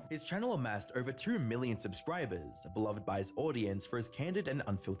on, dog. His channel amassed over 2 million subscribers, beloved by his audience for his candid and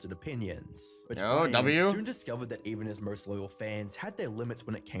unfiltered opinions. But Brian soon discovered that even his most loyal fans had their limits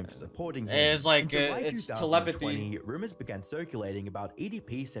when it came to supporting him. It's like, In July it's 2020, telepathy. rumors began circulating about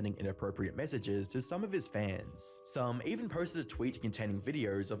EDP sending inappropriate messages to some of his fans. Some even posted a tweet containing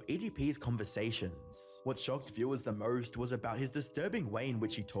videos of EDP's conversations. What shocked viewers the most was about his disturbing way in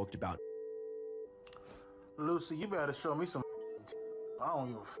which he talked about Lucy, you better show me some I don't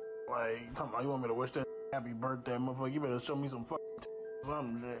give a f. Like, you talking about you want me to wish that happy birthday, motherfucker? You better show me some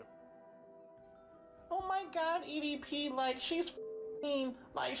something shit. Oh my god, EDP, like, she's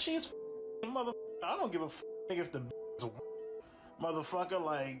motherfucker. I don't give a f if the is a motherfucker,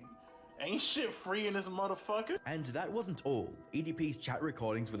 like, ain't shit free in this motherfucker. And that wasn't all. EDP's chat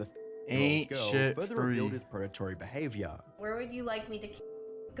recordings with a ain't girl shit further free. revealed his predatory behavior. Where would you like me to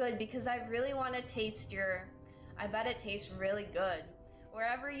good, because I really want to taste your... I bet it tastes really good.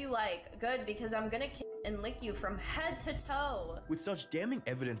 Wherever you like. Good, because I'm gonna kiss and lick you from head to toe. With such damning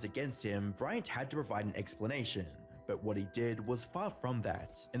evidence against him, Bryant had to provide an explanation. But what he did was far from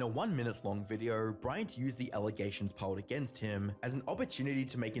that. In a 1-minute-long video, Bryant used the allegations piled against him as an opportunity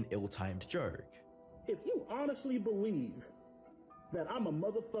to make an ill-timed joke. If you honestly believe that I'm a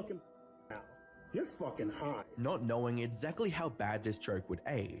motherfucking now, you're fucking high. Not knowing exactly how bad this joke would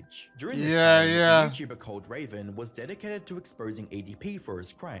age. During this Yeah, time, yeah. the YouTuber Cold Raven was dedicated to exposing EDP for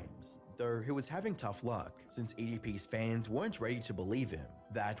his crimes, though, he was having tough luck, since EDP's fans weren't ready to believe him.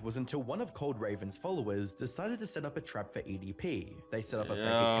 That was until one of Cold Raven's followers decided to set up a trap for EDP. They set up a fake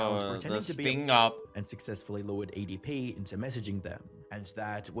account pretending to be and successfully lured EDP into messaging them. And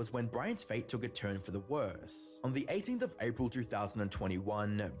that was when Brian's fate took a turn for the worse. On the 18th of April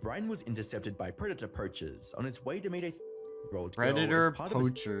 2021, Brian was intercepted by predator poachers on his way to meet a Predator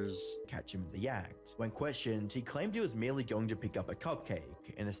poachers catch him in the act. When questioned, he claimed he was merely going to pick up a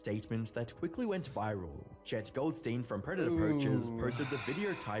cupcake, in a statement that quickly went viral. Chet Goldstein from Predator Poachers posted the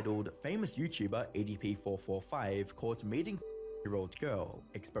video titled "Famous YouTuber EDP445 Caught Meeting year-old girl,"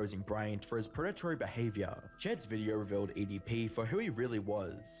 exposing Bryant for his predatory behavior. Chet's video revealed EDP for who he really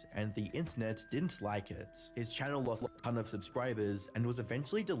was, and the internet didn't like it. His channel lost a ton of subscribers and was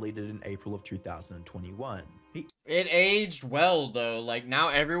eventually deleted in April of 2021. It aged well though, like now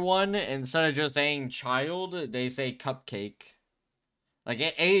everyone, instead of just saying child, they say cupcake. Like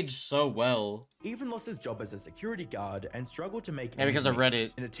it aged so well. Even lost his job as a security guard and struggled to make because of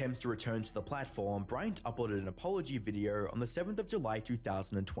Reddit. In attempts to return to the platform, Bryant uploaded an apology video on the 7th of July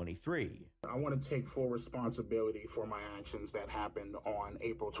 2023. I want to take full responsibility for my actions that happened on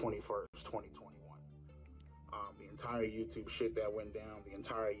April 21st, 2021. The entire YouTube shit that went down, the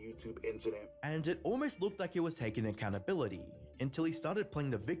entire YouTube incident. And it almost looked like he was taking accountability, until he started playing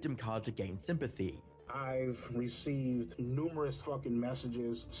the victim card to gain sympathy. I've received numerous fucking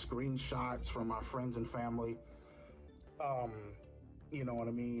messages, screenshots from my friends and family. You know what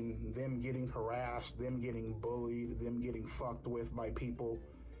I mean? Them getting harassed, them getting bullied, them getting fucked with by people.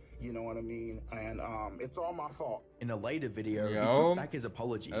 You know what I mean? And it's all my fault. In a later video, he took back his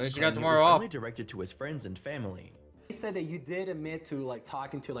apology. At least you got claiming tomorrow it was off. only directed to his friends and family. You said that you did admit to like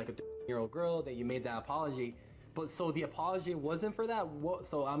talking to like a 13-year-old girl, that you made that apology, but so the apology wasn't for that? What?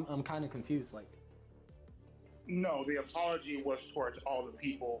 So I'm kind of confused. Like, no, the apology was towards all the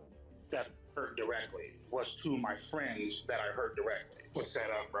people that hurt directly. Was to my friends that I hurt directly. Was set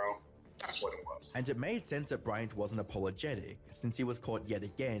up, bro. That's what it was. And it made sense that Bryant wasn't apologetic, since he was caught yet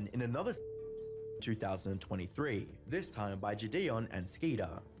again in another 2023, this time by Gideon and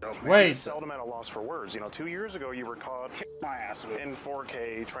Skeeter. Wait. Seldom at a loss for words. You know, 2 years ago you were caught my ass in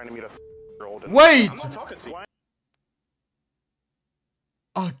 4K trying to meet a year-old. Wait! I'm not talking to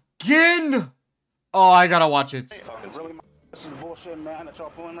you. Again? Oh, I gotta watch it. This is bullshit, man, that y'all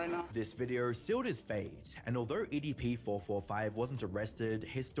pulling right now. This video sealed his fate, and although EDP445 wasn't arrested,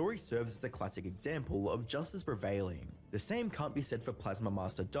 his story serves as a classic example of justice prevailing. The same can't be said for Plasma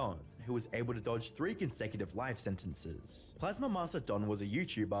Master Don, who was able to dodge 3 consecutive life sentences. Plasma Master Don was a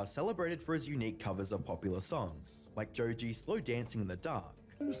YouTuber celebrated for his unique covers of popular songs, like Joji's Slow Dancing in the Dark.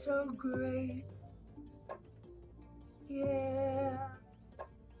 You're so great. Yeah.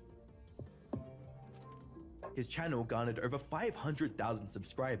 His channel garnered over 500,000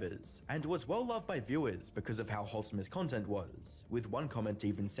 subscribers, and was well loved by viewers because of how wholesome his content was, with one comment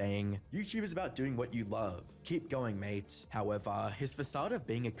even saying, "YouTube is about doing what you love. Keep going, mate." However, his facade of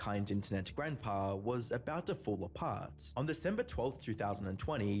being a kind internet grandpa was about to fall apart. On December 12th,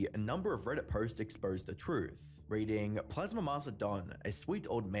 2020, a number of Reddit posts exposed the truth, reading, "Plasma Master Don, a sweet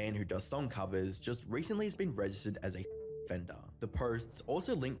old man who does song covers, just recently has been registered as a offender." The posts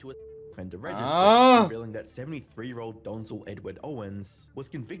also linked to a offender registry, revealing that 73-year-old Donzel Edward Owens was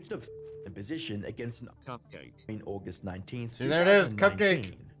convicted of imposition against an cupcake in August 19th, See, there it is,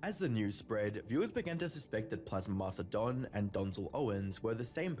 2019. cupcake. As the news spread, viewers began to suspect that Plasma Master Don and Donzel Owens were the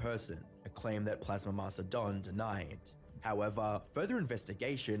same person, a claim that Plasma Master Don denied. However, further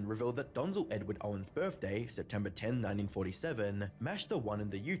investigation revealed that Donzel Edward Owens' birthday, September 10, 1947, matched the one in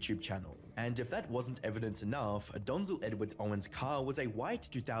the YouTube channel. And if that wasn't evidence enough, Donzel Edward Owens' car was a white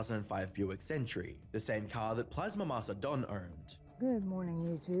 2005 Buick Century, the same car that Plasma Master Don owned. Good morning,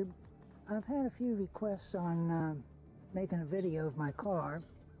 YouTube. I've had a few requests on making a video of my car.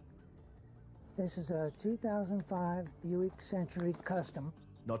 This is a 2005 Buick Century Custom.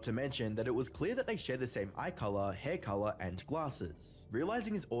 Not to mention that it was clear that they shared the same eye color, hair color, and glasses.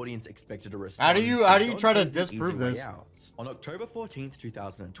 Realizing his audience expected a response, How do you Don try to chose the easy disprove way this? out. On October 14th,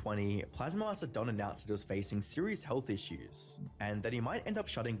 2020, Plasma Master Don announced that he was facing serious health issues, and that he might end up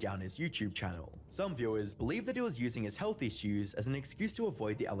shutting down his YouTube channel. Some viewers believe that he was using his health issues as an excuse to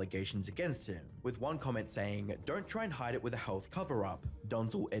avoid the allegations against him, with one comment saying, "Don't try and hide it with a health cover-up,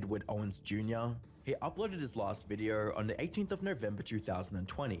 Donzel Edward Owens Jr." He uploaded his last video on the 18th of November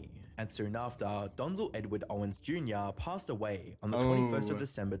 2020, and soon after, Donzel Edward Owens Jr. passed away on the 21st of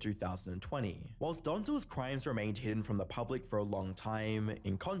December 2020. Whilst Donzel's crimes remained hidden from the public for a long time,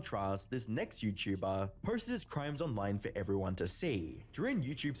 in contrast, this next YouTuber posted his crimes online for everyone to see. During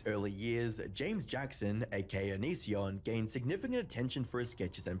YouTube's early years, James Jackson, aka Onision, gained significant attention for his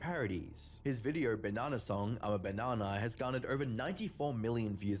sketches and parodies. His video Banana Song, I'm a Banana has garnered over 94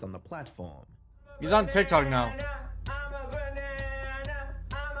 million views on the platform. He's on TikTok now.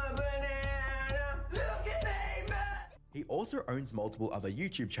 He also owns multiple other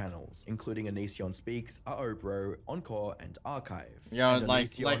YouTube channels, including Onision Speaks, Bro, Encore, and Archive. Yeah, and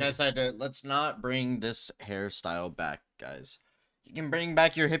like I said, let's not bring this hairstyle back, guys. You can bring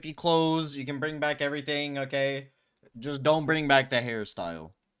back your hippie clothes, you can bring back everything, okay? Just don't bring back the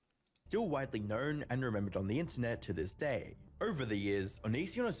hairstyle. Still widely known and remembered on the internet to this day. Over the years,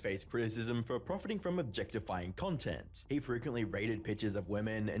 Onision has faced criticism for profiting from objectifying content. He frequently rated pictures of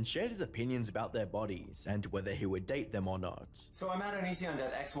women and shared his opinions about their bodies and whether he would date them or not. So I'm at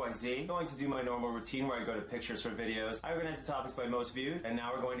Onision.xyz, going to do my normal routine where I go to pictures for videos. I organize the topics by most viewed, and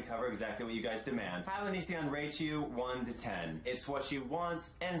now we're going to cover exactly what you guys demand. Have Onision rate you 1 to 10. It's what you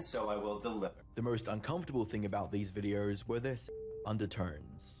want, and so I will deliver. The most uncomfortable thing about these videos were their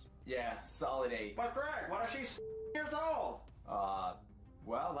undertones. Yeah, solid 8. But Greg, what if she's years old?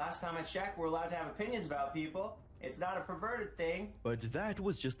 Well, last time I checked, we're allowed to have opinions about people. It's not a perverted thing. But that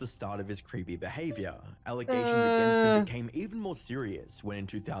was just the start of his creepy behavior. Allegations against him became even more serious when in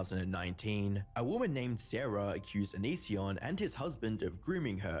 2019, a woman named Sarah accused Onision and his husband of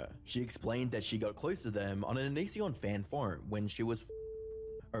grooming her. She explained that she got close to them on an Onision fan forum when she was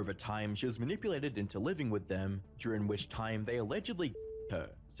over time, she was manipulated into living with them, during which time they allegedly her.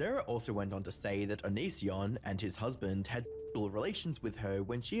 Sarah also went on to say that Onision and his husband had sexual relations with her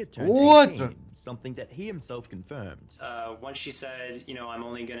when she had turned 18, something that he himself confirmed. Once she said, you know, I'm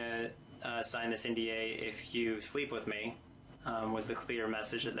only gonna sign this NDA if you sleep with me, was the clear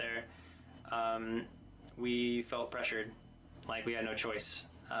message there. We felt pressured, like we had no choice,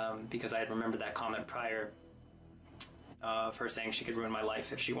 because I had remembered that comment prior of her saying she could ruin my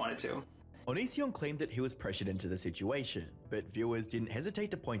life if she wanted to. Onision claimed that he was pressured into the situation, but viewers didn't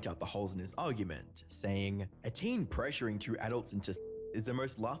hesitate to point out the holes in his argument, saying, a teen pressuring two adults into is the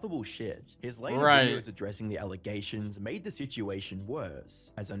most laughable shit. His later videos addressing the allegations made the situation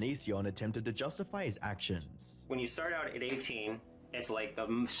worse, as Onision attempted to justify his actions. When you start out at 18, it's like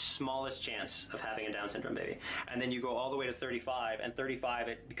the smallest chance of having a Down syndrome baby. And then you go all the way to 35, and 35,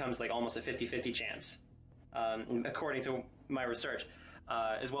 it becomes like almost a 50-50 chance, according to my research.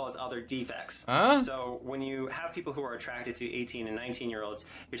 As well as other defects. So when you have people who are attracted to 18 and 19-year-olds,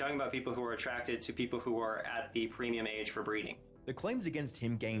 you're talking about people who are attracted to people who are at the premium age for breeding. The claims against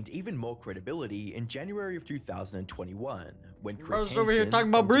him gained even more credibility in January of 2021, when Chris Hansen, over here talking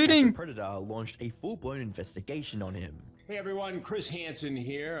about breeding, Predator, launched a full-blown investigation on him. Hey everyone, Chris Hansen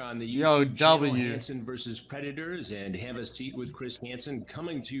here on the YouTube channel Hansen vs. Predators and Have a Seat with Chris Hansen,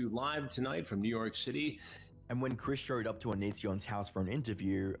 coming to you live tonight from New York City. And when Chris showed up to Onision's house for an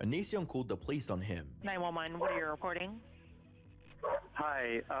interview, Onision called the police on him. 911, what are you reporting?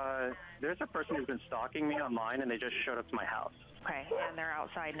 Hi, there's a person who's been stalking me online and they just showed up to my house. Okay, and they're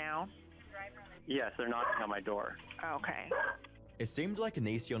outside now? Yes, they're knocking on my door. Okay. It seemed like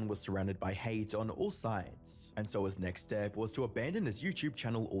Onision was surrounded by hate on all sides, and so his next step was to abandon his YouTube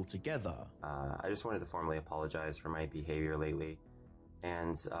channel altogether. I just wanted to formally apologize for my behavior lately.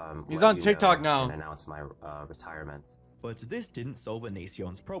 And he's on TikTok now. And announce my retirement. But this didn't solve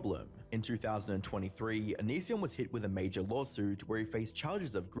Onision's problem. In 2023, Onision was hit with a major lawsuit where he faced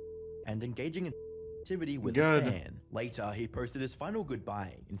charges of and engaging in activity with a fan. Later, he posted his final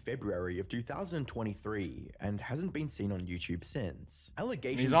goodbye in February of 2023 and hasn't been seen on YouTube since.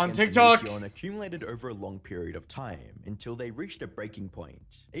 Allegations on against TikTok Onision accumulated over a long period of time until they reached a breaking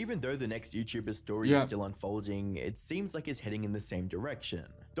point. Even though the next YouTuber's story is still unfolding, it seems like it's heading in the same direction.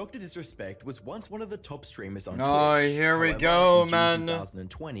 Dr. Disrespect was once one of the top streamers on Twitch. Oh, here we go, man. In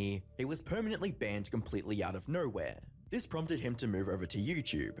 2020, he was permanently banned completely out of nowhere. This prompted him to move over to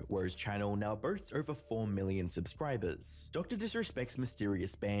YouTube, where his channel now boasts over 4 million subscribers. Dr. Disrespect's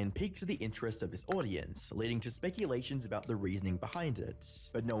mysterious ban piqued the interest of his audience, leading to speculations about the reasoning behind it.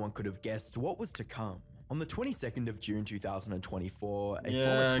 But no one could have guessed what was to come. On the 22nd of June 2024, a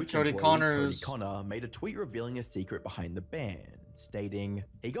former Twitch employee, Cody Connor, made a tweet revealing a secret behind the ban, stating,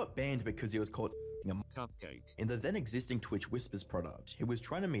 he got banned because he was caught a cupcake. In the then existing Twitch Whispers product, he was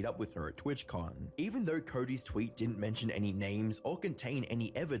trying to meet up with her at TwitchCon. Even though Cody's tweet didn't mention any names or contain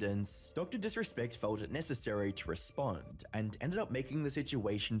any evidence, Dr. Disrespect felt it necessary to respond and ended up making the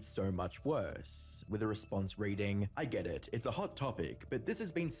situation so much worse, with a response reading, "I get it, it's a hot topic, but this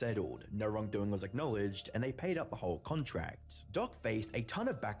has been settled, no wrongdoing was acknowledged, and they paid up the whole contract." Doc faced a ton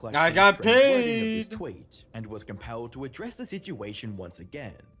of backlash I for got the strange wording of this paid. tweet, and was compelled to address the situation once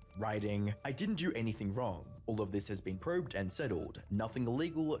again, writing, "I didn't do anything wrong. All of this has been probed and settled. Nothing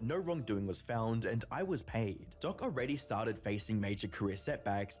illegal, no wrongdoing was found, and I was paid." Doc already started facing major career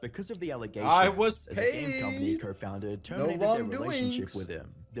setbacks because of the allegations, I was as a game company he paid. co-founded No terminated their relationship wrongdoings. with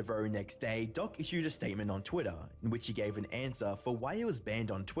him. The very next day, Doc issued a statement on Twitter, in which he gave an answer for why he was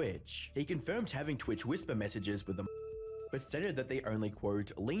banned on Twitch. He confirmed having Twitch whisper messages with the but stated that they only,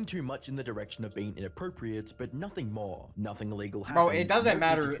 quote, lean too much in the direction of being inappropriate, but nothing more. Nothing illegal happened. Bro, it doesn't no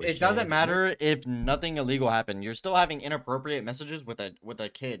matter. pictures were It doesn't shared, matter if nothing illegal happened. You're still having inappropriate messages with a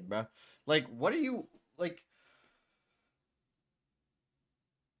kid, bro. Like, what are you like?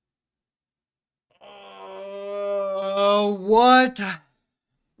 What,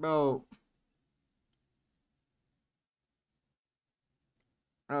 bro?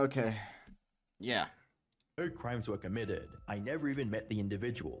 Okay, yeah. No crimes were committed. I never even met the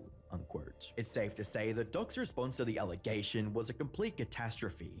individual, unquote. It's safe to say that Doc's response to the allegation was a complete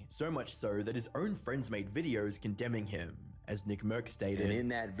catastrophe, so much so that his own friends made videos condemning him, as Nick Merck stated. And in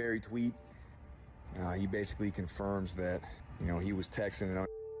that very tweet, he basically confirms that, you know, he was texting an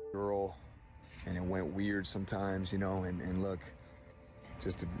girl and it went weird sometimes, you know, and look,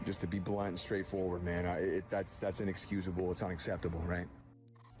 just to be blunt and straightforward, man, that's inexcusable, it's unacceptable, right?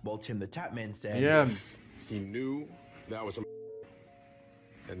 While Tim the Tapman said, Yeah. He knew that was a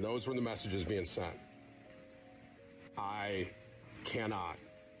and those were the messages being sent. I cannot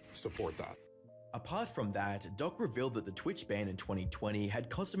support that. Apart from that, Doc revealed that the Twitch ban in 2020 had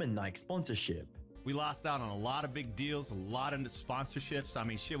cost him a Nike sponsorship. We lost out on a lot of big deals, a lot of sponsorships. I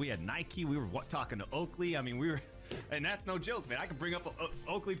mean, shit, we had Nike, we were talking to Oakley. I mean, we were, and that's no joke, man. I can bring up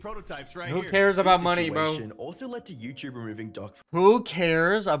Oakley prototypes right Who here. cares about This money, bro? situation also led to YouTube removing Doc Who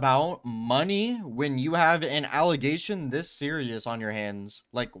cares about money when you have an allegation this serious on your hands?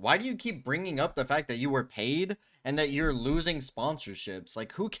 Like, why do you keep bringing up the fact that you were paid and that you're losing sponsorships?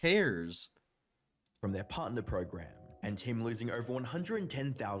 Like, who cares? from their partner program, and him losing over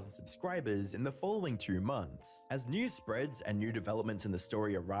 110,000 subscribers in the following 2 months. As news spreads and new developments in the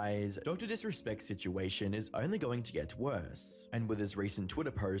story arise, Dr. Disrespect's situation is only going to get worse. And with his recent Twitter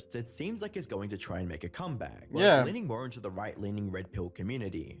posts, it seems like he's going to try and make a comeback, while Yeah. it's leaning more into the right-leaning Red Pill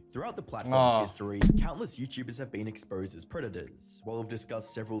community. Throughout the platform's history, countless YouTubers have been exposed as predators. While we've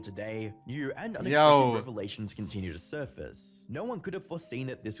discussed several today, new and unexpected revelations continue to surface. No one could have foreseen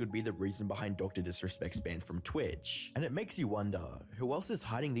that this would be the reason behind Dr. Disrespect's ban from Twitch. And it makes you wonder, who else is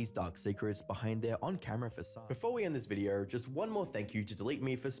hiding these dark secrets behind their on-camera facade? Before we end this video, just one more thank you to Delete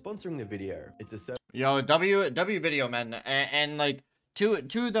Me for sponsoring the video. It's a Yo, W video, man, and like to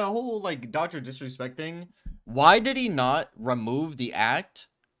the whole like Dr. Disrespect thing. Why did he not remove the act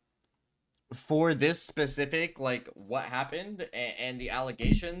for this specific, like, what happened and the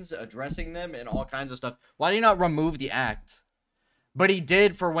allegations, addressing them and all kinds of stuff? Why did he not remove the act? But he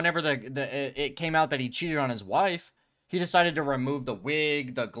did for whenever it came out that he cheated on his wife. He decided to remove the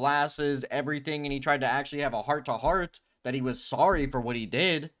wig, the glasses, everything, and he tried to actually have a heart-to-heart that he was sorry for what he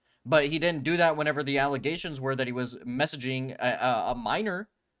did. But he didn't do that whenever the allegations were that he was messaging a minor.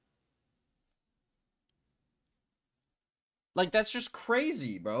 Like, that's just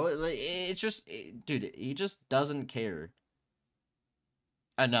crazy, bro. It's just, dude, he just doesn't care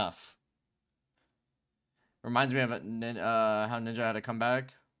enough. Reminds me of how Ninja had to come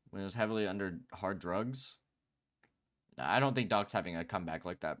back when he was heavily under hard drugs. I don't think Doc's having a comeback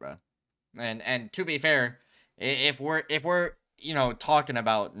like that, bro. And to be fair, if we're you know talking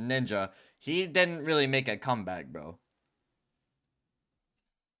about Ninja, he didn't really make a comeback, bro.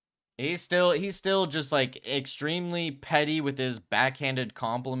 He's still just like extremely petty with his backhanded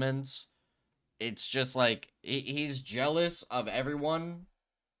compliments. It's just like he's jealous of everyone,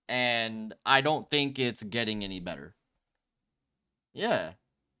 and I don't think it's getting any better. Yeah.